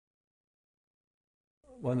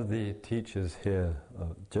One of the teachers here,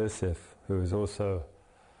 Joseph, who is also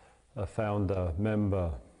a founder,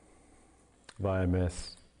 member of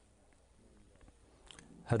IMS,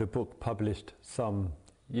 had a book published some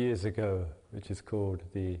years ago which is called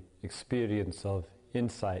The Experience of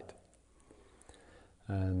Insight,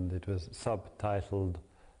 and it was subtitled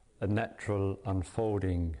A Natural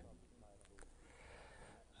Unfolding.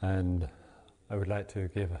 And I would like to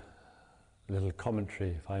give a little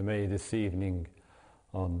commentary, if I may, this evening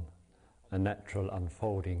on a natural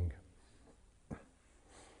unfolding.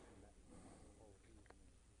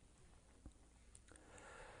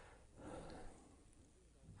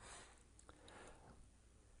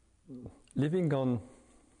 Living on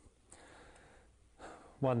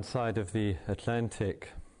one side of the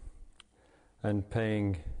Atlantic and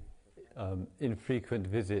paying infrequent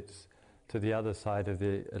visits to the other side of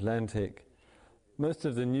the Atlantic, most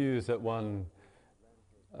of the news that one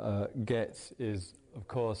gets is, of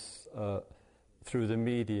course, through the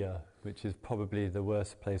media, which is probably the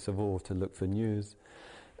worst place of all to look for news.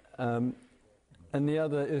 And the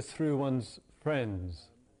other is through one's friends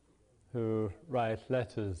who write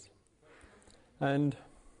letters. And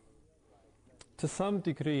to some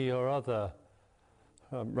degree or other,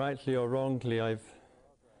 rightly or wrongly, I've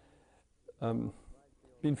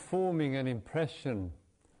been forming an impression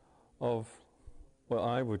of what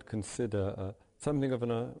I would consider something of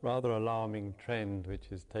a rather alarming trend which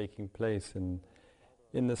is taking place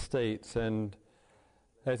in the States and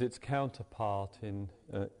has its counterpart in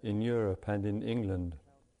Europe and in England.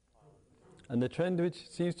 And the trend which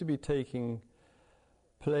seems to be taking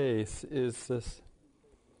place is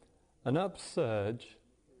an upsurge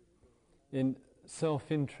in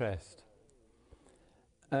self-interest,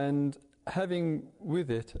 and having with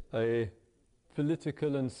it a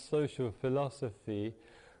political and social philosophy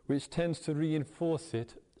which tends to reinforce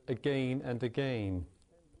it again and again.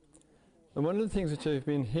 And one of the things which I've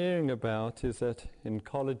been hearing about is that in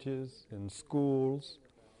colleges, in schools,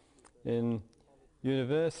 in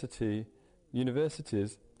universities,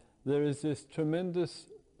 there is this tremendous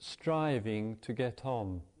striving to get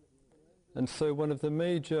on. And so one of the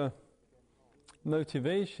major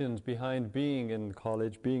motivations behind being in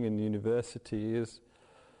college, being in university, is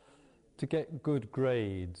to get good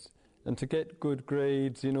grades. And to get good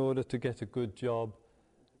grades in order to get a good job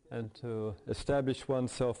and to establish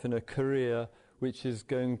oneself in a career which is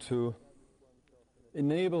going to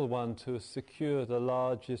enable one to secure the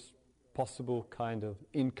largest possible kind of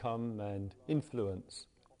income and influence.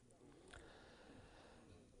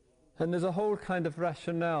 And there's a whole kind of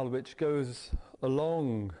rationale which goes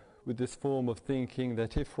along with this form of thinking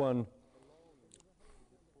that if one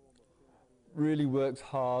really works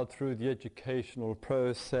hard through the educational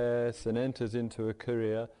process and enters into a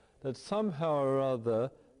career, that somehow or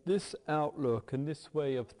other this outlook and this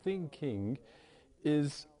way of thinking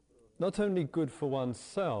is not only good for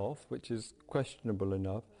oneself, which is questionable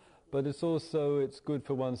enough, but it's good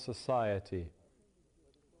for one's society.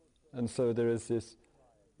 And so there is this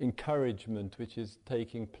encouragement which is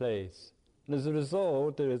taking place. And as a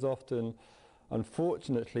result, there is often,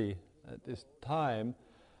 unfortunately at this time,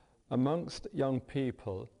 amongst young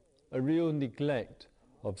people, a real neglect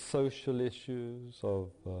of social issues,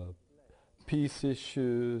 of peace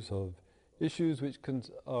issues, of issues which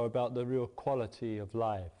are about the real quality of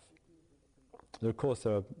life. Of course,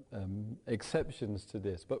 there are exceptions to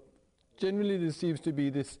this, but generally there seems to be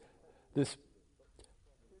this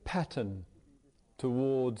pattern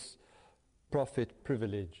towards profit,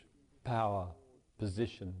 privilege, power,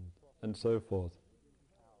 position, and so forth.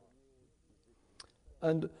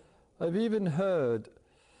 And I've even heard,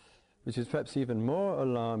 which is perhaps even more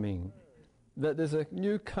alarming, that there's a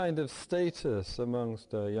new kind of status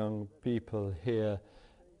amongst young people here,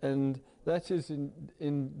 and that is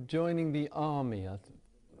in joining the army.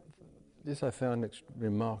 This I found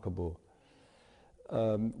remarkable,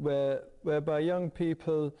 whereby young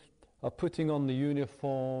people are putting on the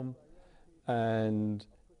uniform, and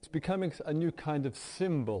it's becoming a new kind of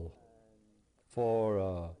symbol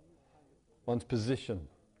for one's position.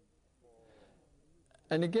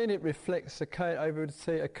 And again, it reflects a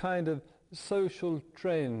kind of social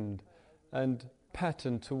trend and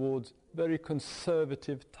pattern towards very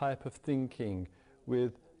conservative type of thinking,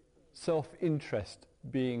 with self-interest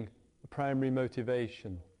being the primary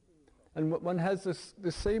motivation. And one has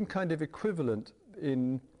the same kind of equivalent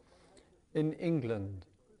in England.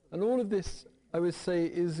 And all of this, I would say,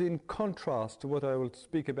 is in contrast to what I will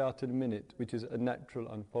speak about in a minute, which is a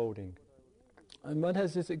natural unfolding. And one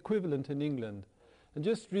has this equivalent in England. And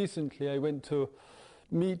just recently I went to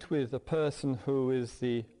meet with a person who is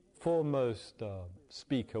the foremost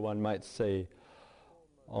speaker, one might say,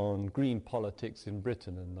 on green politics in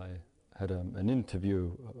Britain, and I had an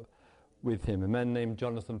interview with him, a man named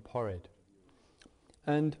Jonathan Porrid.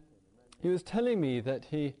 And he was telling me that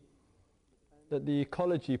the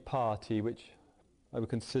Ecology Party, which I would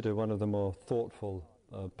consider one of the more thoughtful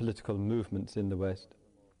political movements in the West,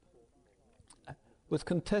 was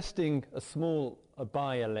contesting a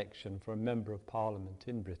by-election for a Member of Parliament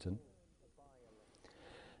in Britain.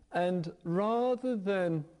 And rather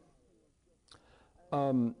than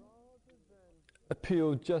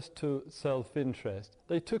appeal just to self-interest,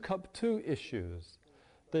 they took up two issues.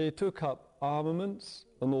 They took up armaments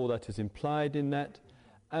and all that is implied in that,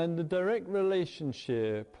 and the direct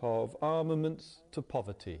relationship of armaments to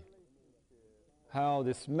poverty. How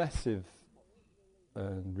this massive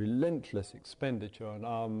and relentless expenditure on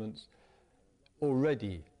armaments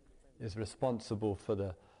already is responsible for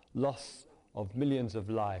the loss of millions of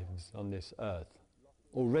lives on this earth,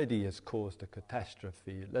 already has caused a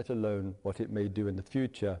catastrophe, let alone what it may do in the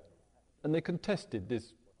future. And they contested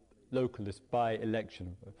this localist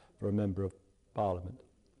by-election for a Member of Parliament.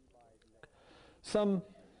 Some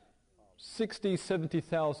 60,000,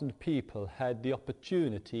 70,000 people had the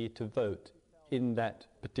opportunity to vote in that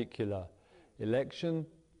particular election.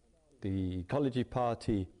 The Ecology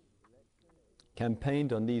Party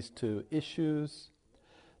campaigned on these two issues.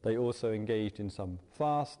 They also engaged in some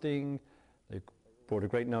fasting. They brought a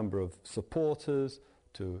great number of supporters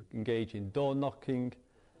to engage in door knocking,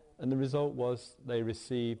 and the result was they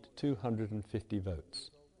received 250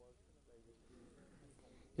 votes.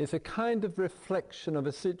 It's a kind of reflection of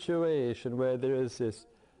a situation where there is this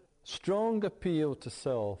strong appeal to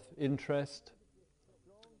self-interest,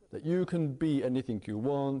 that you can be anything you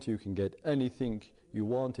want, you can get anything you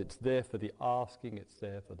want, it's there for the asking, it's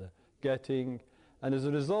there for the getting, and as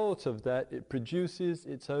a result of that, it produces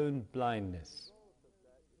its own blindness.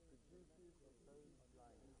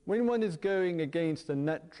 When one is going against a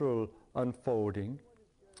natural unfolding,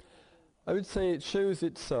 I would say it shows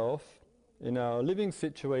itself in our living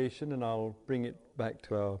situation, and I'll bring it back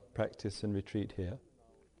to our practice and retreat here,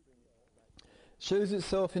 shows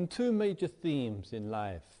itself in two major themes in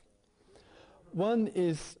life. One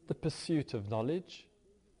is the pursuit of knowledge,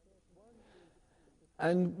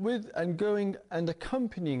 and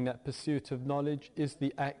accompanying that pursuit of knowledge is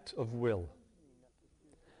the act of will.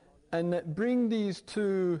 And that bring these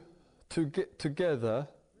two to get together,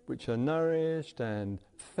 which are nourished and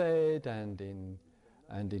fed and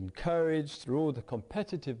encouraged through all the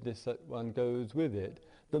competitiveness that one goes with it,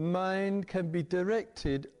 the mind can be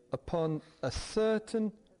directed upon a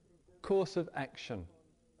certain course of action.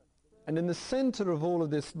 And in the center of all of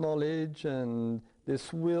this knowledge and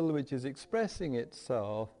this will which is expressing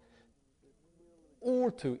itself,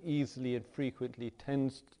 all too easily and frequently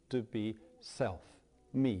tends to be self,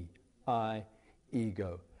 me, I,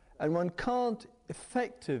 ego. And one can't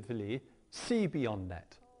effectively see beyond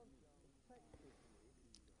that.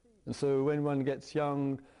 And so when one gets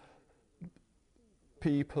young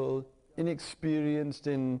people, inexperienced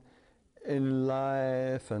in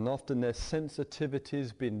life, and often their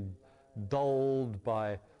sensitivities been dulled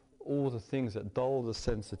by all the things that dull the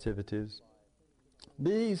sensitivities,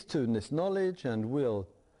 these two, this knowledge and will,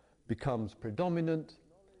 becomes predominant,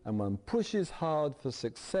 and one pushes hard for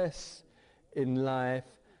success in life,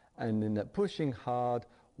 and in that pushing hard,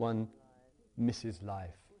 one misses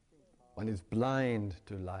life. One is blind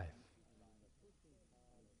to life.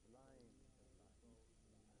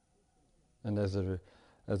 And as a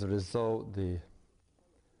result, the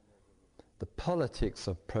politics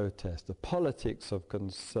of protest, the politics of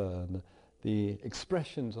concern, the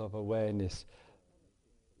expressions of awareness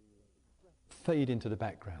fade into the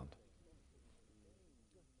background.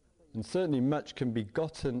 And certainly much can be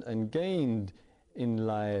gotten and gained in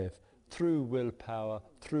life through willpower,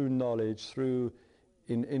 through knowledge, through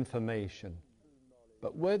information.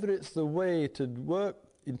 But whether it's the way to work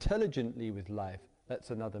intelligently with life, that's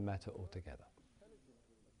another matter altogether.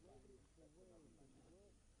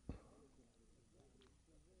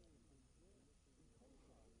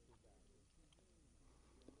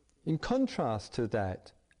 In contrast to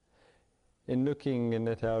that, in looking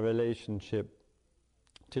at our relationship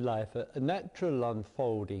to life, a natural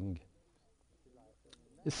unfolding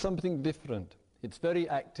is something different. It's very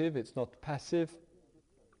active, it's not passive,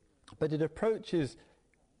 but it approaches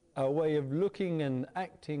our way of looking and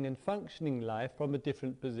acting and functioning life from a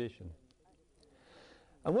different position.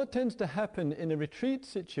 And what tends to happen in a retreat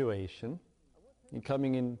situation, in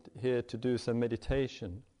coming in here to do some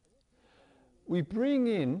meditation, we bring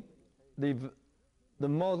in the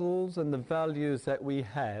models and the values that we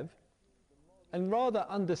have, and rather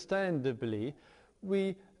understandably,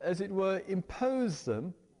 we, as it were, impose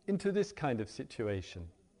them into this kind of situation.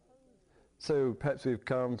 So perhaps we've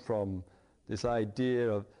come from this idea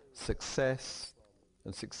of success,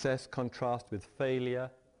 and success contrast with failure,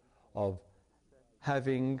 of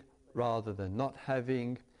having rather than not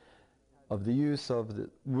having, of the use of the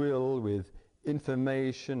will with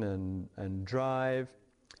information and drive.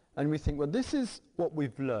 And we think, well, this is what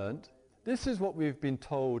we've learned, this is what we've been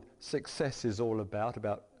told success is all about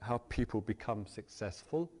how people become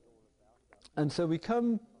successful. And so we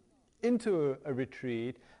come into a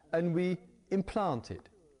retreat and we implant it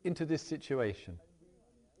into this situation.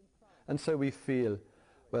 And so we feel,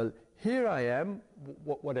 well, here I am,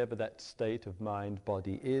 whatever that state of mind,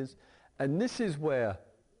 body is, and this is where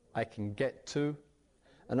I can get to,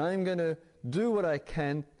 and I'm going to do what I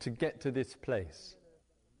can to get to this place.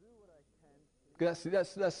 That's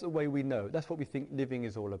the way we know. That's what we think living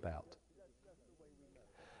is all about.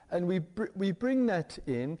 And we bring that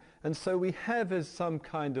in, and so we have as some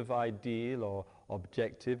kind of ideal or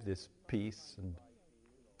objective this peace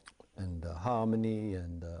and harmony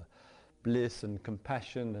and bliss and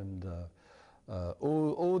compassion and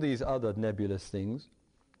all these other nebulous things.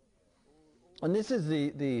 And this is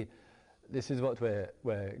this is what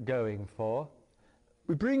we're going for.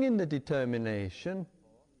 We bring in the determination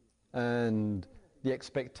and the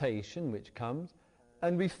expectation which comes,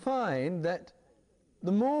 and we find that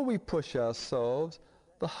the more we push ourselves,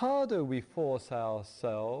 the harder we force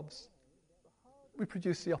ourselves, we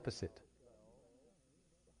produce the opposite.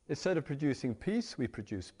 Instead of producing peace, we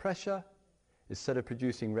produce pressure. Instead of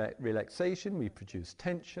producing relaxation, we produce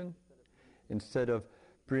tension. Instead of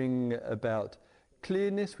bring about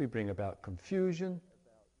clearness, we bring about confusion.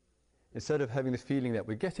 Instead of having the feeling that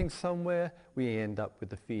we're getting somewhere, we end up with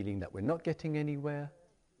the feeling that we're not getting anywhere.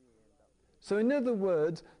 So in other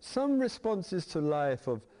words, some responses to life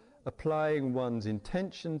of applying one's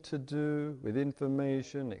intention to do with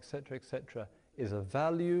information, etc., is of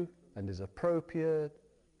value and is appropriate.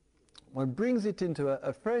 One brings it into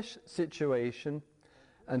a fresh situation,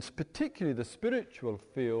 and particularly the spiritual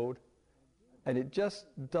field, and it just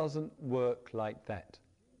doesn't work like that.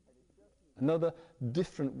 Another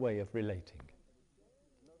different way of relating.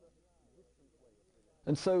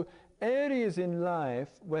 And so areas in life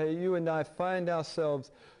where you and I find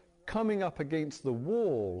ourselves coming up against the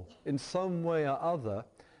wall in some way or other,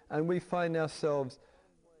 and we find ourselves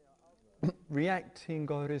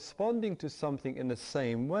reacting or responding to something in the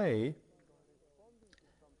same way,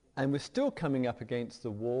 and we're still coming up against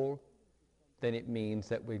the wall, then it means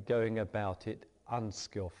that we're going about it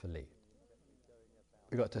unskillfully.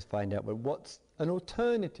 We've got to find out, well, what's an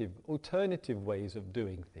alternative ways of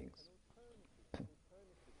doing things.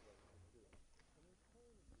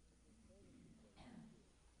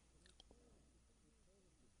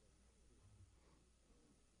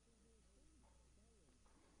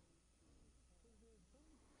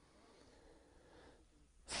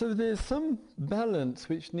 So there's some balance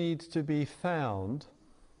which needs to be found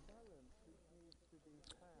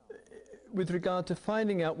with regard to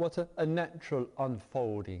finding out what a natural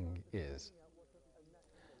unfolding is.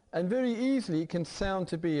 And very easily it can sound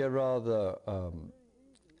to be a rather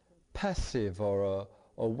passive or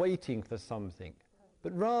waiting for something.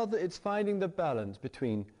 But rather it's finding the balance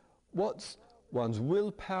between what's one's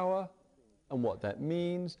willpower and what that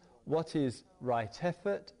means, what is right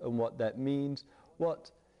effort and what that means, what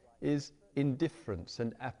is indifference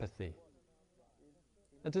and apathy.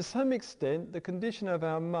 And to some extent the condition of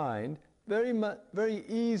our mind very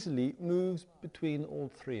easily moves between all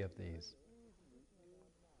three of these.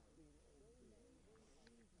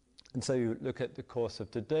 And so you look at the course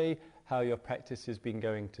of today, how your practice has been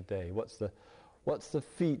going today. What's the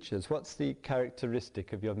features, what's the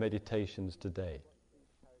characteristic of your meditations today?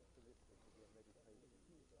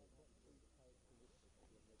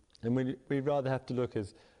 And we rather have to look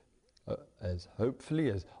as hopefully,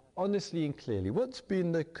 as honestly and clearly. What's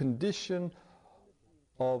been the condition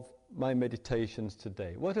of my meditations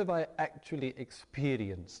today? What have I actually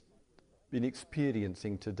been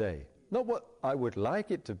experiencing today? Not what I would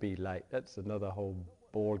like it to be like, that's another whole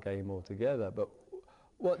ball game altogether, but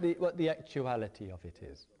what the actuality of it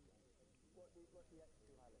is.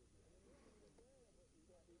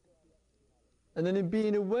 And then in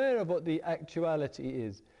being aware of what the actuality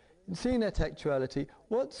is, in seeing that actuality,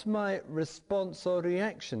 what's my response or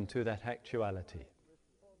reaction to that actuality?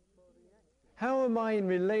 How am I in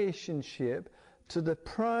relationship to the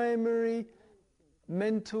primary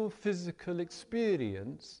mental, physical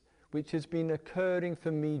experience which has been occurring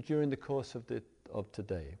for me during the course of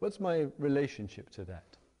today? What's my relationship to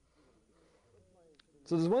that?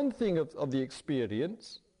 So there's one thing of the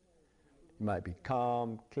experience. It might be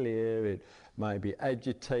calm, clear, it might be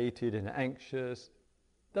agitated and anxious.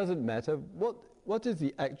 Doesn't matter. What is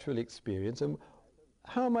the actual experience and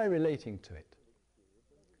how am I relating to it?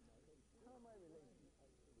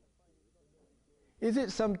 Is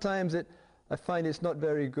it sometimes that I find it's not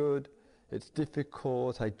very good, it's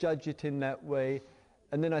difficult, I judge it in that way,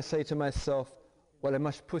 and then I say to myself, well, I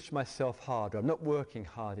must push myself harder, I'm not working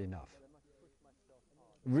hard enough.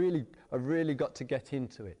 I've really got to get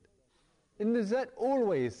into it. And is that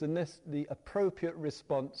always the appropriate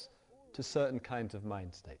response to certain kinds of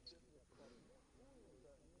mind states?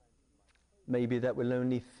 Maybe that will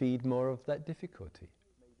only feed more of that difficulty.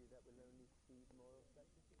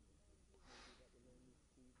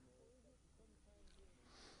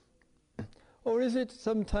 Or is it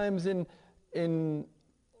sometimes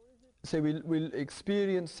say we'll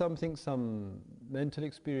experience something, some mental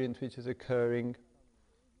experience which is occurring,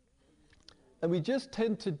 and we just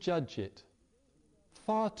tend to judge it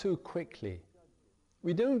far too quickly.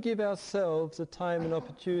 We don't give ourselves a time and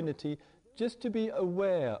opportunity just to be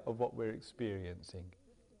aware of what we're experiencing.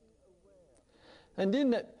 And in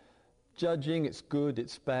that judging, it's good,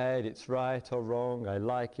 it's bad, it's right or wrong, I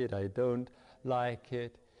like it, I don't like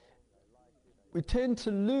it, we tend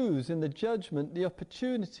to lose in the judgment the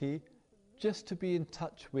opportunity just to be in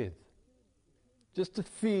touch with, just to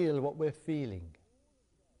feel what we're feeling.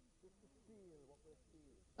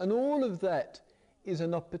 And all of that is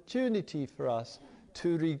an opportunity for us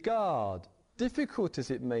to regard, difficult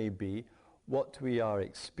as it may be, what we are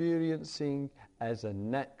experiencing as a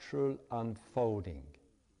natural unfolding.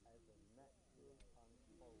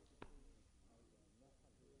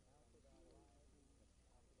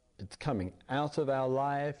 It's coming out of our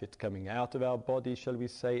life, it's coming out of our body, shall we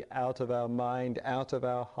say, out of our mind, out of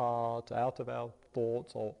our heart, out of our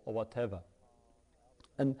thoughts or whatever.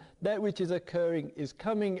 And that which is occurring is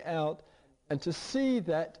coming out, and to see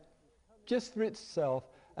that just for itself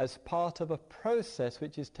as part of a process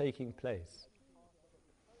which is taking place.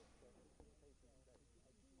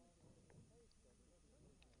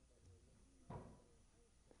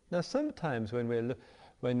 Now sometimes when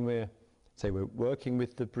we're working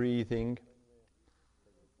with the breathing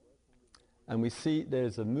and we see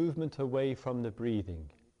there's a movement away from the breathing.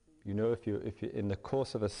 You know, if you're in the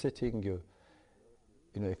course of a sitting,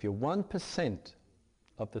 if you're 1%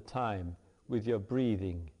 of the time with your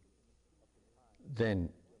breathing, then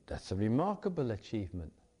that's a remarkable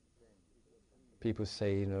achievement. People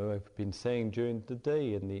say, I've been saying during the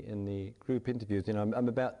day in the group interviews, I'm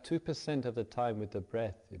about 2% of the time with the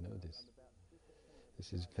breath.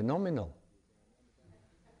 This is phenomenal.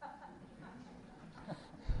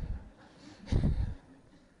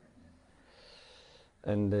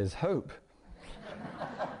 And there's hope.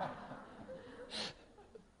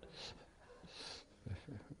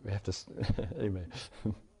 We have to anyway.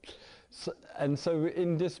 So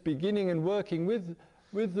in this beginning and working with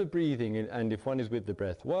the breathing, and if one is with the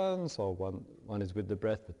breath once, or one is with the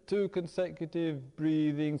breath for 2 consecutive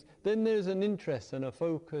breathings, then there's an interest and a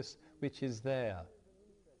focus which is there.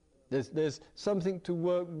 There's something to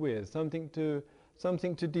work with, something to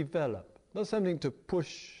develop, not something to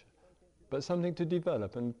push, but something to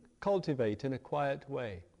develop and cultivate in a quiet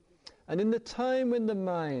way. And in the time when the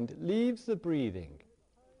mind leaves the breathing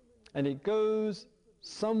and it goes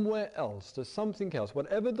somewhere else, to something else,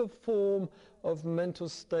 whatever the form of mental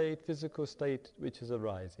state, physical state which is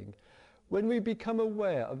arising, when we become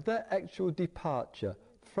aware of that actual departure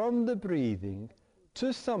from the breathing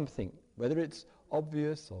to something, whether it's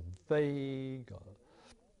obvious or vague or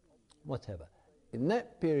whatever, in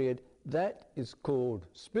that period, that is called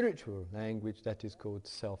spiritual language, that is called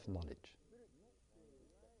self-knowledge.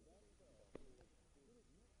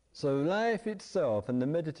 So life itself and the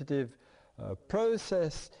meditative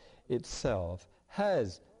process itself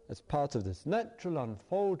has, as part of this natural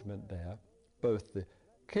unfoldment there, both the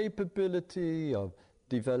capability of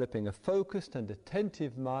developing a focused and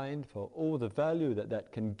attentive mind for all the value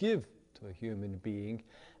that can give to a human being,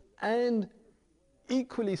 and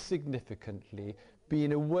equally significantly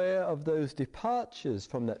being aware of those departures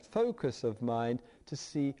from that focus of mind to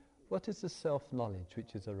see what is the self-knowledge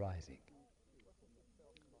which is arising.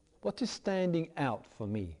 What is standing out for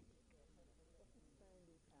me?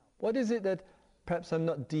 What is it that perhaps I'm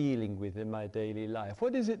not dealing with in my daily life?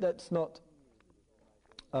 What is it that's not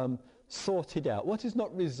sorted out? What is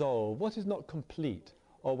not resolved? What is not complete?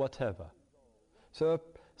 Or whatever.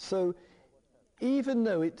 So even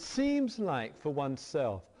though it seems like for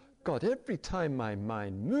oneself, God, every time my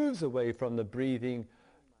mind moves away from the breathing,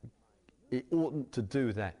 it oughtn't to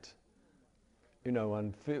do that.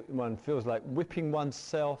 One feels like whipping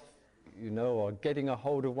oneself or getting a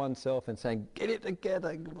hold of oneself and saying, get it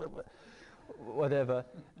together, whatever.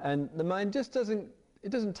 And the mind just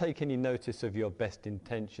doesn't take any notice of your best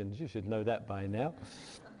intentions. You should know that by now.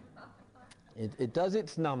 It does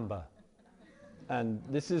its number. And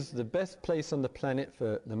this is the best place on the planet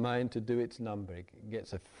for the mind to do its number. It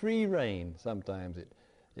gets a free rein sometimes.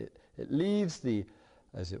 It leaves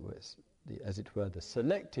as it were, the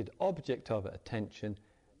selected object of attention,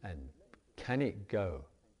 and can it go?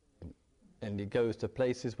 And it goes to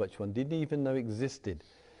places which one didn't even know existed,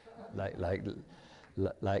 like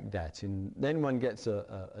that. And then one gets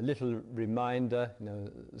a little reminder,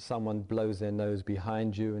 someone blows their nose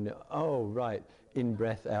behind you, and oh right, in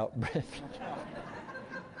breath, out breath.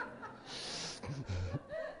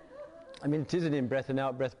 I mean, it is an in breath and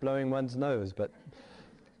out breath blowing one's nose, but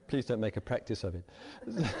please don't make a practice of it.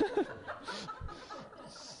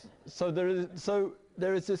 So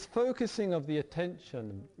there is this focusing of the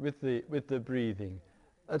attention with the breathing.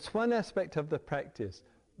 That's one aspect of the practice,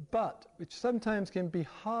 but which sometimes can be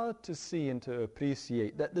hard to see and to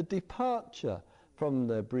appreciate, that the departure from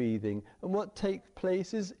the breathing and what takes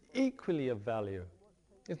place is equally of value.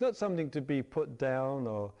 It's not something to be put down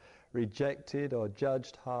or rejected or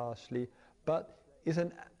judged harshly, but is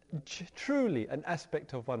truly an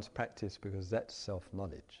aspect of one's practice, because that's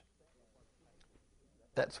self-knowledge.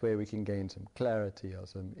 That's where we can gain some clarity or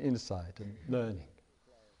some insight and learning.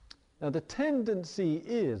 Now the tendency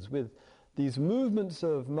is, with these movements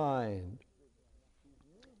of mind,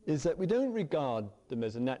 is that we don't regard them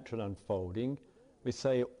as a natural unfolding. We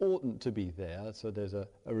say it oughtn't to be there, so there's a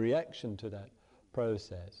reaction to that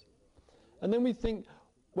process. And then we think,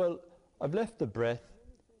 well, I've left the breath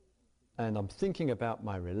and I'm thinking about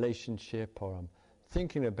my relationship, or I'm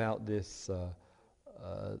thinking about this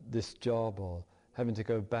job, or having to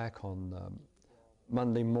go back on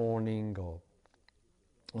Monday morning, or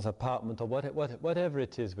this apartment, or whatever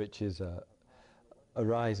it is which is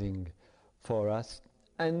arising for us.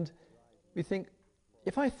 And we think,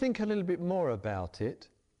 if I think a little bit more about it,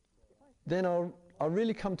 then I'll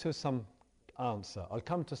really come to some answer. I'll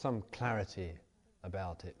come to some clarity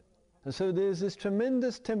about it. And so there's this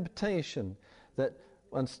tremendous temptation that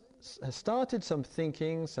one has started some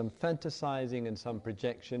thinking, some fantasizing and some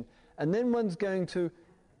projection, and then one's going to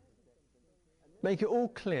make it all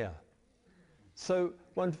clear. So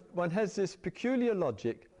one has this peculiar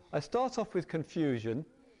logic. I start off with confusion.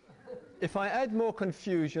 If I add more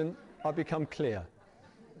confusion, I'll become clear.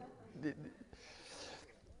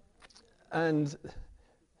 And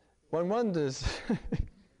one wonders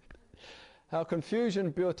how confusion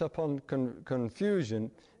built upon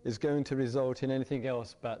confusion is going to result in anything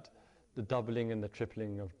else but the doubling and the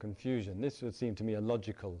tripling of confusion. This would seem to me a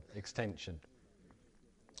logical extension.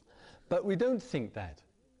 But we don't think that.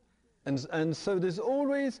 And so there's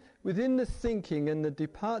always, within the thinking and the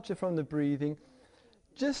departure from the breathing,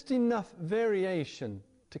 just enough variation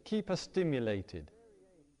to keep us stimulated.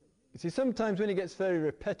 You see, sometimes when it gets very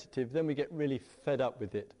repetitive, then we get really fed up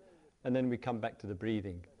with it, and then we come back to the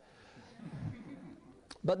breathing.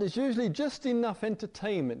 But there's usually just enough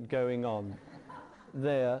entertainment going on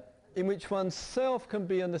there, in which one's self can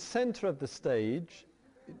be in the center of the stage,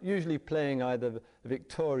 usually playing either a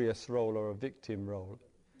victorious role or a victim role.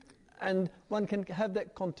 And one can have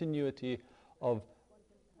that continuity of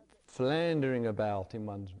philandering about in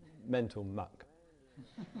one's mental muck.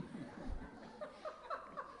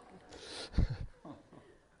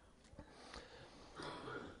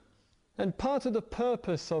 And part of the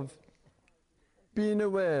purpose of being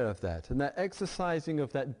aware of that, and that exercising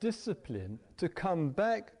of that discipline to come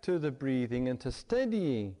back to the breathing and to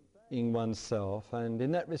steadying oneself, and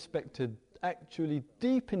in that respect to actually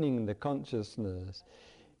deepening the consciousness,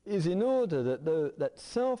 is in order that that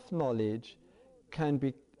self-knowledge can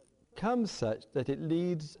become such that it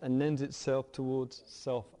leads and lends itself towards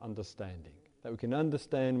self-understanding, that we can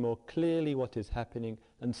understand more clearly what is happening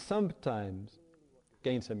and sometimes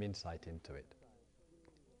gain some insight into it.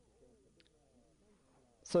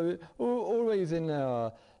 So always in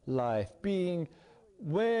our life, being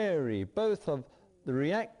wary both of the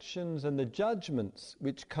reactions and the judgments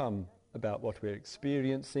which come about what we're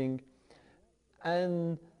experiencing,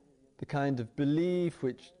 and the kind of belief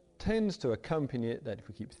which tends to accompany it, that if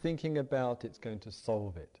we keep thinking about it, it's going to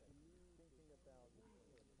solve it.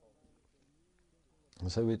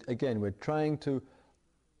 And so we're trying to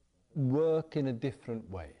work in a different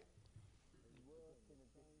way.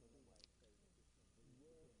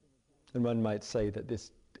 And one might say that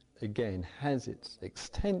this, again, has its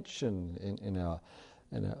extension in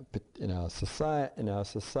our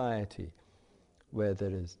society, where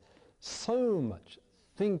there is so much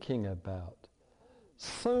thinking about,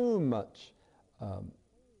 so much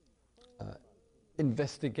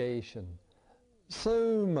investigation,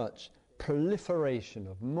 so much proliferation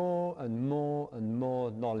of more and more and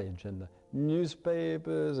more knowledge, and the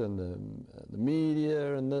newspapers and the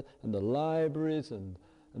media and the libraries and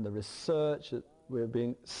the research. We're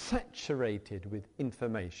being saturated with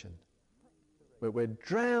information. We're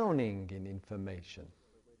drowning in information.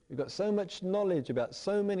 We've got so much knowledge about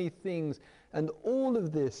so many things, and all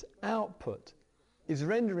of this output is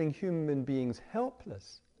rendering human beings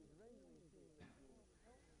helpless.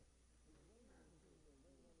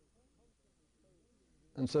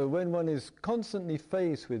 And so when one is constantly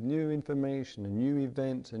faced with new information and new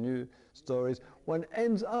events and new stories, one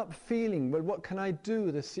ends up feeling, well, what can I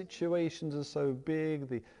do? The situations are so big,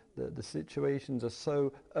 the situations are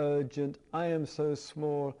so urgent, I am so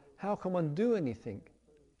small, how can one do anything?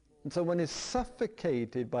 And so one is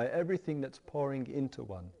suffocated by everything that's pouring into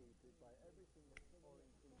one.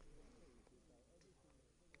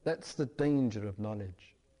 That's the danger of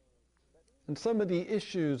knowledge. And some of the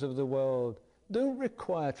issues of the world don't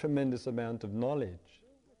require a tremendous amount of knowledge.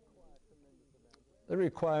 They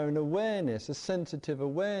require an awareness, a sensitive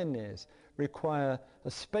awareness, require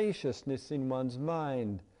a spaciousness in one's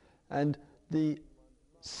mind, and the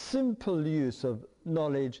simple use of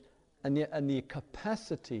knowledge and the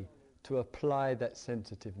capacity to apply that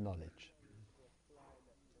sensitive knowledge.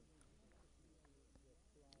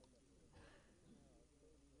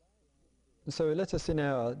 So let us in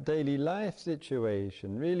our daily life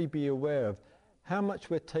situation really be aware of how much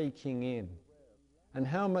we're taking in and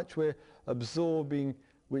how much we're absorbing,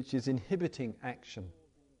 which is inhibiting action.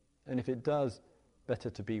 And if it does, better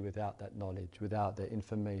to be without that knowledge, without that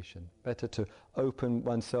information. Better to open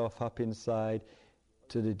oneself up inside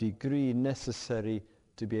to the degree necessary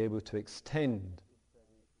to be able to extend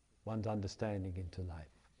one's understanding into life.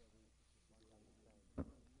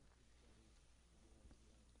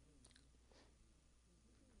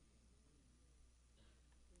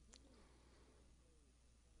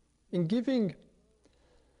 In giving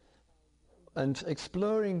and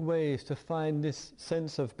exploring ways to find this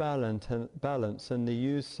sense of balance and the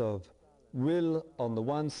use of will on the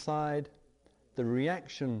one side, the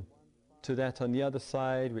reaction to that on the other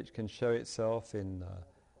side, which can show itself in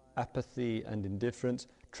apathy and indifference,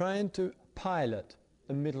 trying to pilot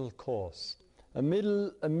a middle course, a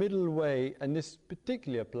middle way, and this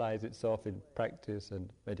particularly applies itself in practice and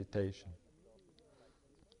meditation.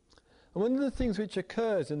 And one of the things which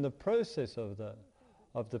occurs in the process of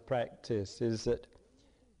the practice is that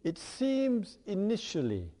it seems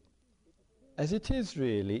initially, as it is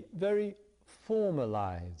really, very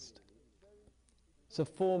formalized. It's a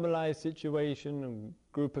formalized situation,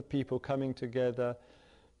 a group of people coming together,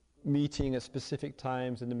 meeting at specific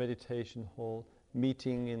times in the meditation hall,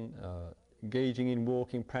 engaging in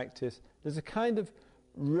walking practice. There's a kind of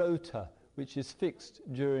rota which is fixed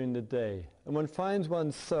during the day, and one finds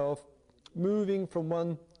oneself moving from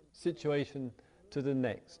one situation to the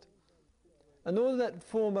next. And all that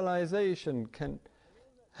formalization can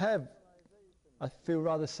have, I feel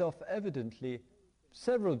rather self-evidently,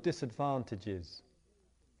 several disadvantages.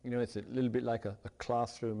 You know, it's a little bit like a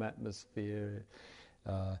classroom atmosphere.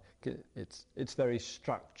 It's very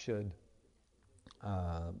structured.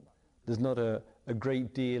 There's not a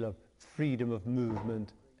great deal of freedom of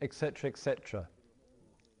movement, etc., etc.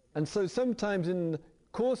 And so sometimes in the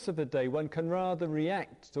course of a day, one can rather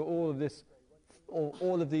react to all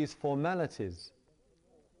of these formalities.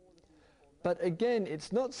 But again,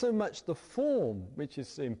 it's not so much the form which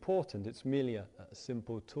is important, it's merely a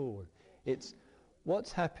simple tool. It's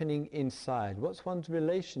what's happening inside, what's one's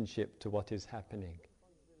relationship to what is happening.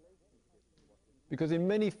 Because in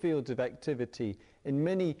many fields of activity, in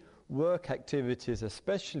many work activities,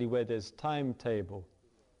 especially where there's timetable,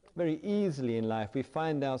 very easily in life we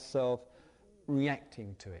find ourselves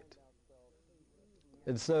reacting to it.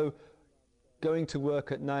 And so going to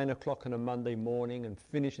work at 9 o'clock on a Monday morning and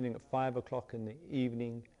finishing at 5 o'clock in the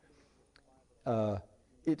evening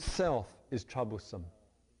itself is troublesome.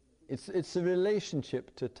 It's the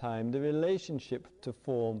relationship to time, the relationship to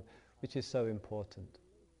form, which is so important.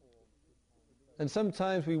 And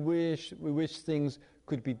sometimes we wish things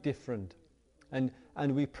could be different, and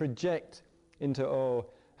we project into, oh,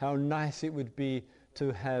 how nice it would be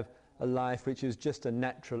to have a life which is just a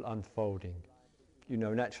natural unfolding. You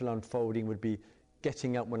know, natural unfolding would be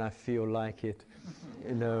getting up when I feel like it,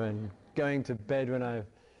 you know, and going to bed when I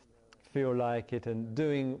feel like it, and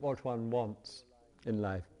doing what one wants in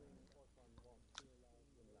life.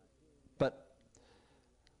 But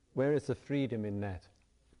where is the freedom in that?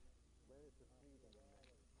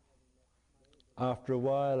 after a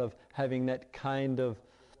while of having that kind of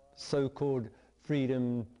so-called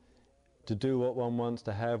freedom to do what one wants,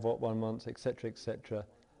 to have what one wants, etc.,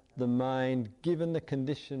 the mind, given the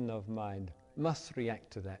condition of mind, must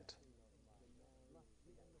react to that.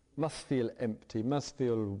 Must feel empty, must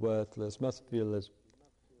feel worthless, must feel there's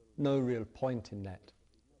no real point in that.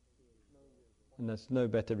 And that's no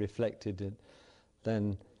better reflected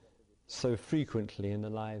than so frequently in the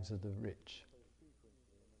lives of the rich.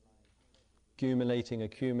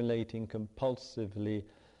 Accumulating compulsively,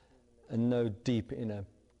 and no deep inner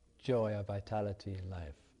joy or vitality in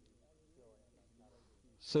life.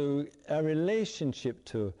 So our relationship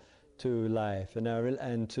to life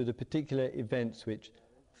and to the particular events which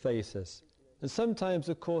face us. And sometimes,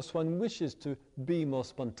 of course, one wishes to be more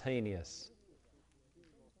spontaneous,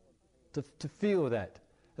 to feel that.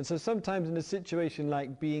 And so sometimes in a situation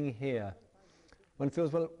like being here, one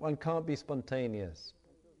feels, well, one can't be spontaneous.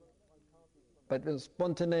 But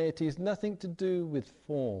spontaneity is nothing to do with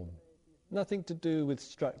form, nothing to do with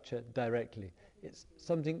structure directly. It's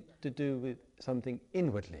something to do with something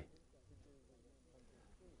inwardly.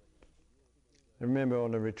 I remember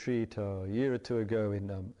on a retreat a year or two ago in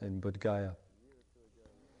Bodh Gaya,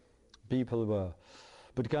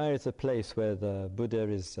 Bodh Gaya is a place where the Buddha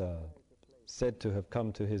is said to have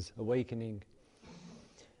come to his awakening.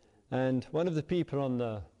 And one of the people on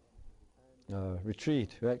the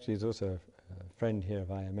retreat, who actually is also a friend here of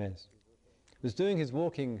IMS, was doing his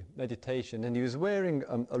walking meditation, and he was wearing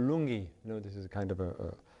a lungi. You know, this is a kind of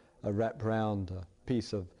a wrap round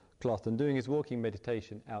piece of cloth, and doing his walking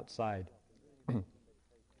meditation outside.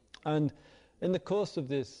 And in the course of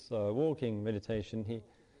this walking meditation, he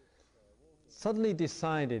suddenly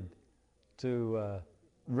decided to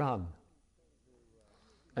run.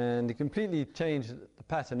 And he completely changed the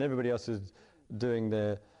pattern. Everybody else is doing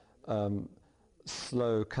their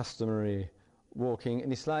slow, customary walking,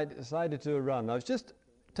 and he decided to do a run. I was just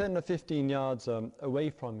 10 or 15 yards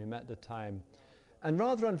away from him at the time. And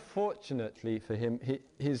rather unfortunately for him,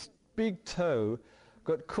 his big toe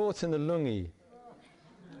got caught in the lungi.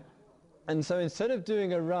 And so instead of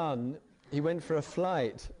doing a run, he went for a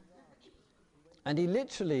flight. And he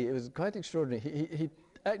literally, it was quite extraordinary, he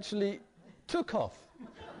actually took off.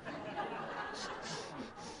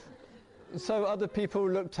 So other people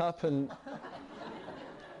looked up and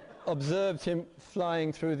observed him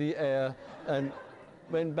flying through the air and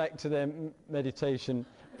went back to their meditation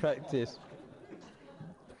practice.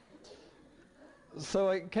 So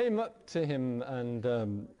I came up to him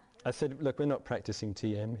and I said, look, we're not practicing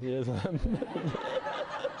TM here.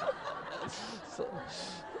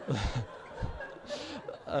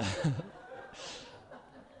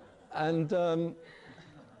 And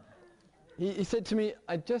he said to me,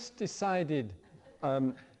 I just decided,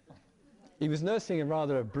 he was nursing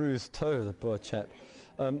a bruised toe, the poor chap.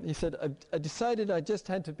 He said, I decided I just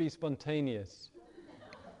had to be spontaneous.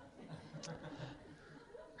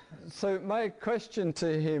 So my question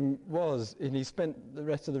to him was, and he spent the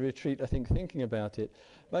rest of the retreat, I think, thinking about it.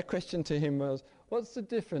 My question to him was, what's the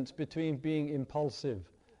difference between being impulsive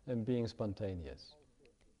and being spontaneous?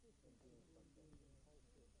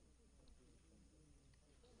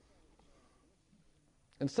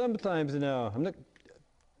 And sometimes now,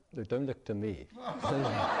 don't look to me.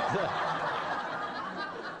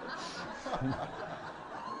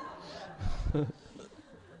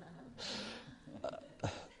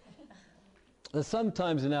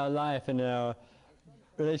 Sometimes in our life, in our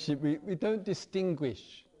relationship, we don't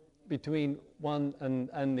distinguish between one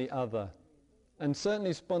and the other. And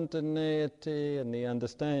certainly spontaneity and the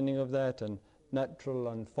understanding of that and natural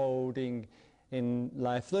unfolding in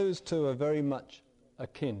life, those two are very much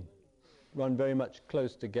akin, run very much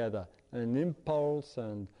close together. And impulse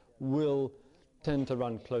and will tend to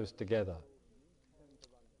run close together.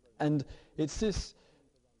 And it's this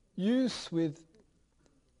use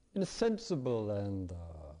in a sensible and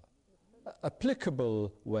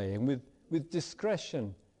applicable way, and with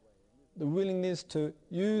discretion, the willingness to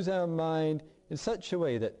use our mind in such a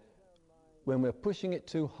way that when we're pushing it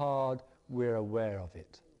too hard, we're aware of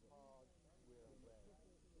it.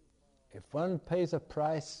 If one pays a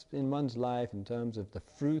price in one's life in terms of the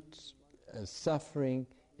fruits of suffering,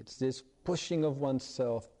 it's this pushing of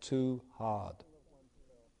oneself too hard.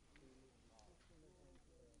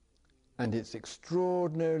 And it's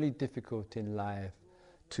extraordinarily difficult in life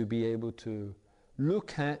to be able to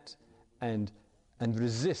look at and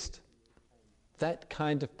resist that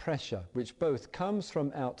kind of pressure, which both comes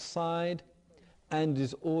from outside and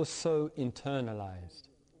is also internalized.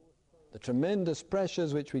 The tremendous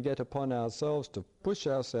pressures which we get upon ourselves to push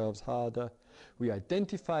ourselves harder, we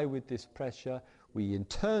identify with this pressure, we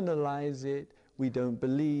internalize it, We don't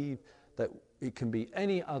believe that it can be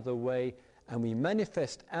any other way, and we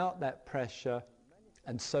manifest out that pressure,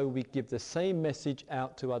 and so we give the same message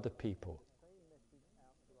out to other people.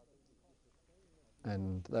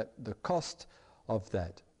 And that the cost of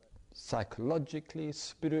that, psychologically,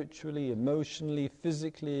 spiritually, emotionally,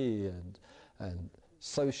 physically, and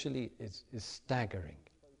socially, is staggering.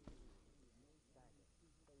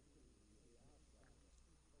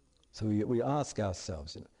 So we ask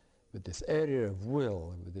ourselves, with this area of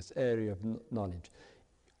will, with this area of knowledge,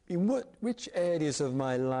 in which areas of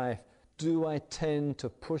my life do I tend to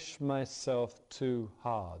push myself too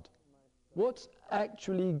hard? What's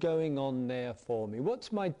actually going on there for me?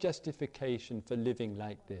 What's my justification for living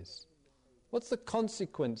like this? What's the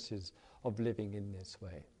consequences of living in this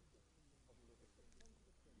way?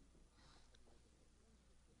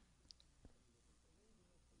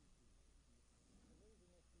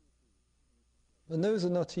 And those are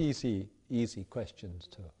not easy questions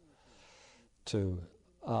to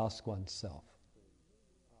ask oneself,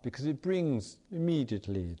 because it brings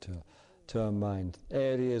immediately to our mind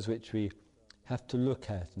areas which we have to look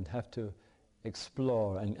at and have to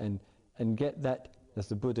explore and get that, as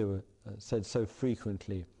the Buddha said so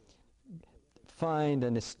frequently, find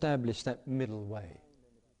and establish that middle way,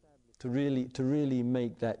 to really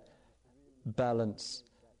make that balance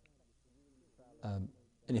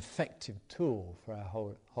an effective tool for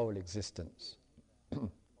our whole existence.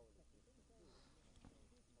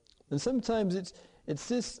 And sometimes it's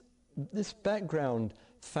this background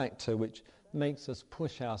factor which makes us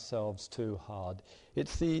push ourselves too hard.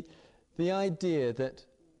 It's the idea that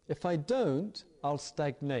if I don't, I'll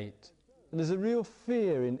stagnate. And there's a real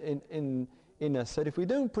fear in us that if we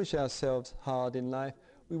don't push ourselves hard in life,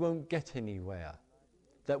 we won't get anywhere.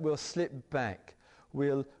 That we'll slip back,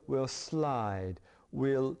 we'll slide,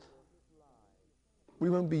 we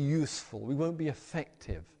won't be useful, we won't be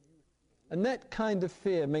effective. And that kind of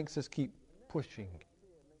fear makes us keep pushing.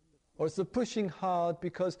 Or it's the pushing hard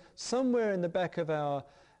because somewhere in the back of our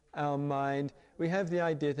mind we have the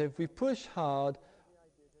idea that if we push hard,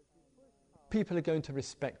 people are going to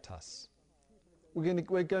respect us.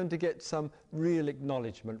 We're going to get some real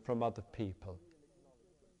acknowledgement from other people.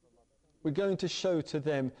 We're going to show to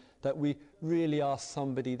them that we really are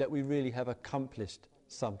somebody, that we really have accomplished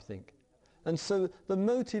something. And so the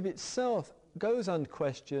motive itself goes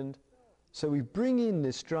unquestioned, so we bring in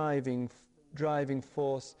this driving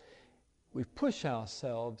force, we push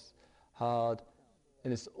ourselves hard,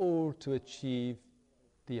 and it's all to achieve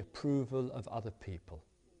the approval of other people.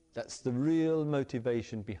 That's the real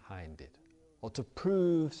motivation behind it, or to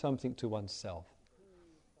prove something to oneself,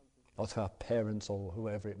 or to our parents, or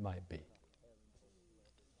whoever it might be.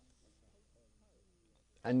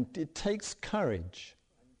 And it takes courage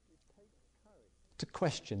to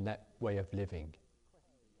question that way of living.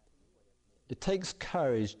 It takes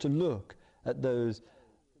courage to look at those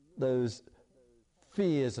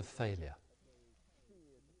fears of failure.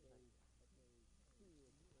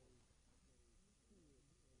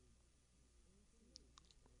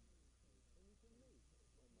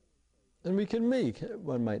 And we can make,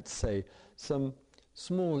 one might say, some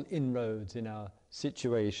small inroads in our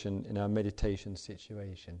situation, in our meditation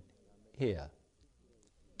situation, here.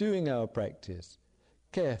 Doing our practice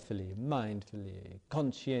carefully, mindfully,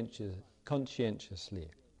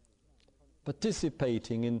 conscientiously.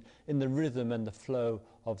 Participating in the rhythm and the flow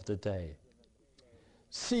of the day.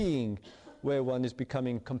 Seeing where one is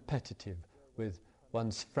becoming competitive with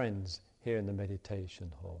one's friends here in the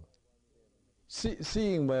meditation hall.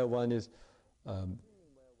 Seeing where one is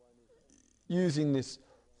using this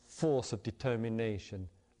force of determination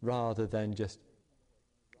rather than just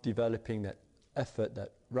developing that effort,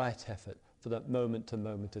 that right effort for that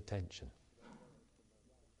moment-to-moment attention.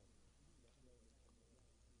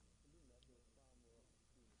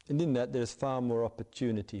 And in that there's far more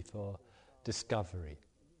opportunity for discovery,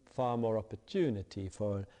 far more opportunity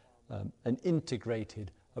for an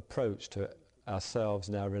integrated approach to ourselves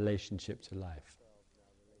and our relationship to life.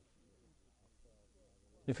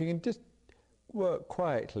 If we can just work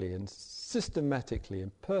quietly and systematically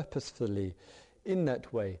and purposefully in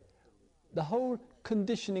that way, the whole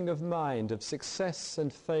conditioning of mind of success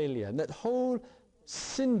and failure, and that whole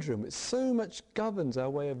syndrome which so much governs our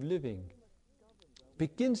way of living,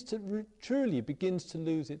 truly begins to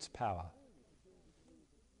lose its power.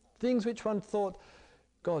 Things which one thought,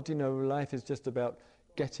 God, life is just about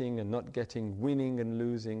getting and not getting, winning and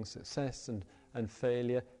losing, success and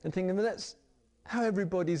failure, and thinking, well, that's how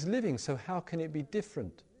everybody's living, so how can it be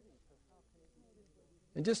different?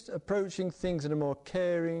 And just approaching things in a more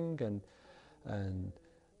caring and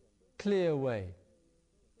clear way,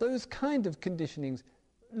 those kind of conditionings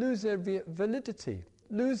lose their validity,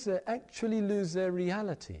 actually lose their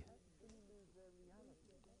reality.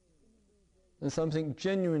 And something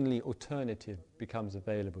genuinely alternative becomes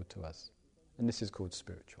available to us. And this is called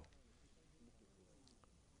spiritual.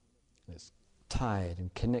 It's tied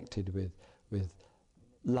and connected with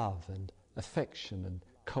love and affection and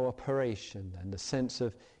cooperation and a sense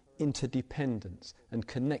of interdependence and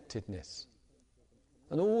connectedness.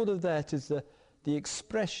 And all of that is the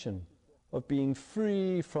expression of being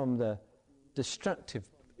free from the destructive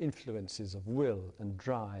influences of will and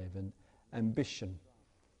drive and ambition,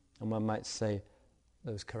 and one might say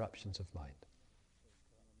those corruptions of mind.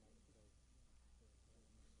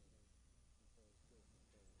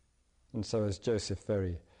 And so, as Joseph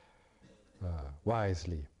very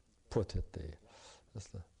wisely put it,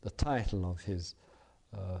 the title of his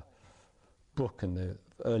book and the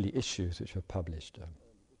early issues which were published,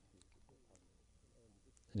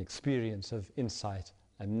 an experience of insight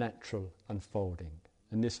and natural unfolding.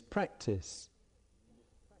 And this practice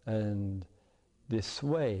and this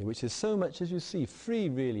way, which is so much, as you see, free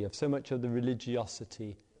really of so much of the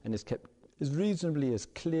religiosity, and is kept as reasonably as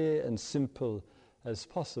clear and simple as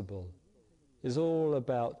possible, is all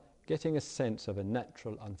about getting a sense of a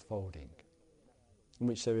natural unfolding, in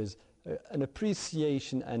which there is an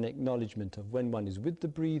appreciation and acknowledgement of when one is with the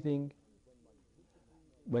breathing,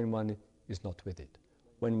 when one is not with it,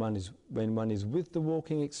 when one is with the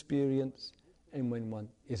walking experience, and when one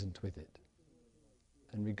isn't with it,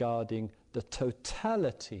 and regarding the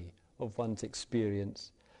totality of one's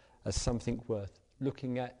experience as something worth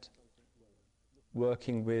looking at,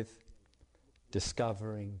 working with,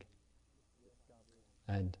 discovering,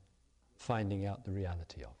 and finding out the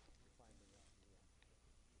reality of.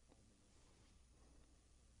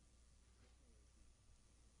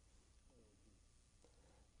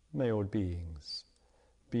 May all beings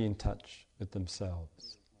be in touch with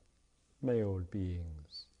themselves. May all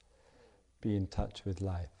beings be in touch with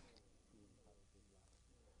life.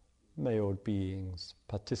 May all beings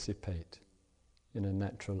participate in a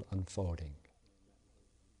natural unfolding.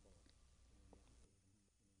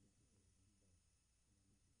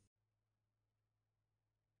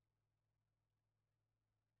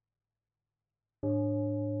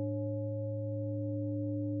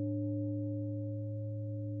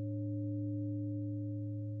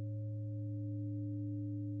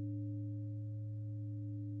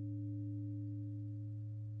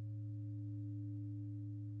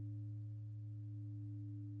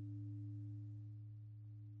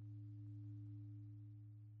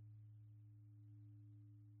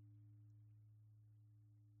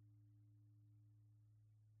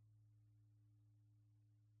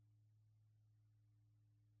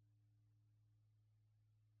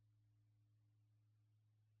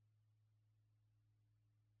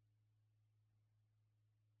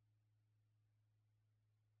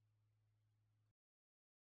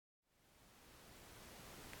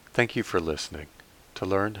 Thank you for listening. To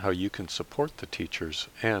learn how you can support the teachers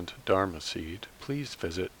and Dharma Seed, please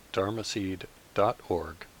visit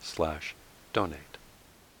dharmaseed.org/donate.